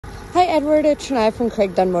Hi Edward, it's Shania from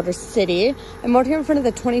Craig Dunn Motor City. I'm out here in front of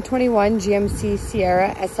the 2021 GMC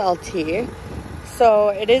Sierra SLT. So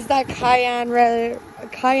it is that cayenne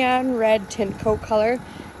red tint coat color.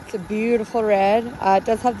 It's a beautiful red. It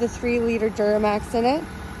does have the 3-liter Duramax in it,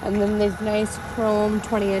 and then these nice chrome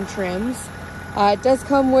 20-inch rims. It does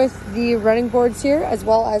come with the running boards here, as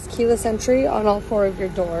well as keyless entry on all 4 of your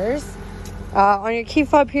doors. On your key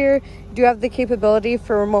fob here, you do have the capability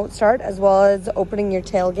for remote start, as well as opening your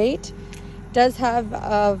tailgate. It does have,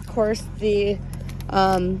 of course, the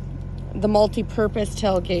multi-purpose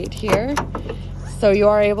tailgate here. So you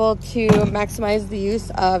are able to maximize the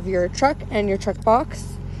use of your truck and your truck box.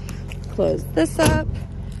 Close this up.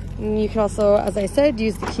 And you can also, as I said,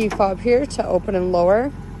 use the key fob here to open and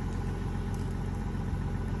lower.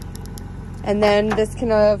 And then this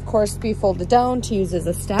can, of course, be folded down to use as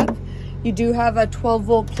a step. You do have a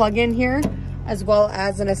 12-volt plug-in here, as well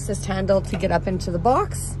as an assist handle to get up into the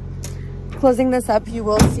box. Closing this up, you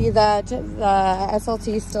will see that the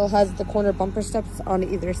SLT still has the corner bumper steps on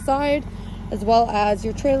either side, as well as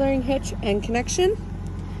your trailering hitch and connection.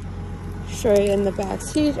 Show you in the back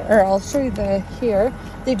seat, or I'll show you here.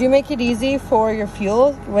 They do make it easy for your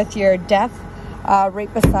fuel with your DEF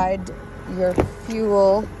right beside your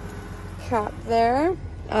fuel cap there.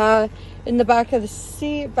 In the back of the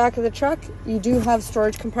seat, back of the truck, you do have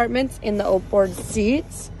storage compartments in the outboard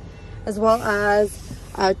seats, as well as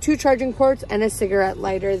 2 charging ports and a cigarette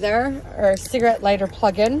lighter there, or cigarette lighter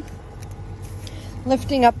plug-in.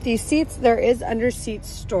 Lifting up these seats, there is under seat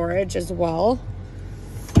storage as well.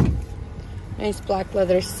 Nice black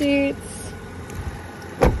leather seats.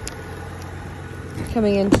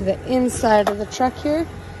 Coming into the inside of the truck here,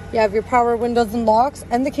 you have your power windows and locks,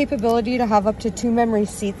 and the capability to have up to 2 memory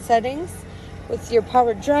seat settings. With your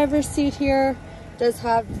powered driver's seat here, it does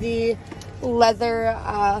have the leather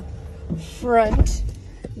front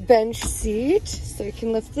bench seat, so you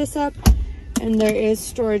can lift this up, and there is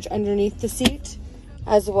storage underneath the seat,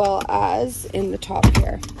 as well as in the top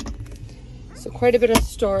here. So quite a bit of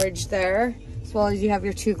storage there, as well as you have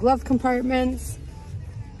your 2 glove compartments.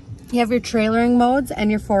 You have your trailering modes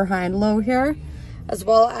and your 4 high and low here, as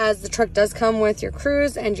well as the truck does come with your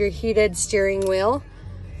cruise and your heated steering wheel.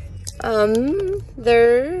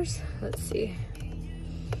 Let's see,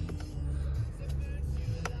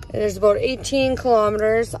 there's about 18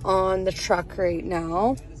 kilometers on the truck right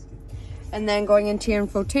now. And then going into your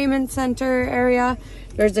infotainment center area,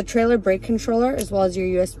 there's a trailer brake controller, as well as your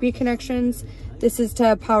USB connections. This is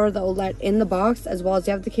to power the outlet in the box, as well as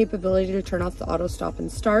you have the capability to turn off the auto stop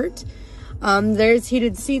and start. There's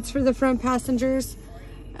heated seats for the front passengers,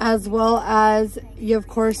 as well as you of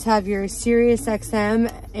course have your Sirius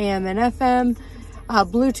XM, AM and FM,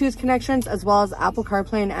 Bluetooth connections, as well as Apple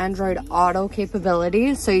CarPlay and Android Auto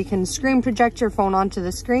capabilities, so you can screen project your phone onto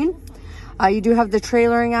the screen. You do have the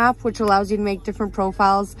trailering app, which allows you to make different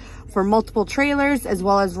profiles for multiple trailers, as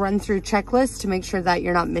well as run through checklists to make sure that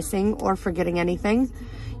you're not missing or forgetting anything.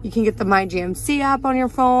 You can get the My GMC app on your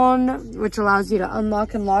phone, which allows you to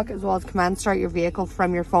unlock and lock, as well as command start your vehicle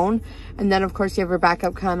from your phone. And then of course you have your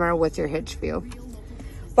backup camera with your hitch view.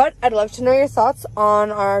 But I'd love to know your thoughts on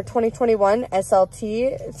our 2021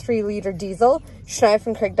 SLT 3-liter diesel. Shania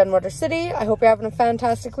from Craig Dunn Motor City. I hope you're having a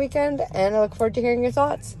fantastic weekend, and I look forward to hearing your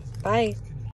thoughts. Bye.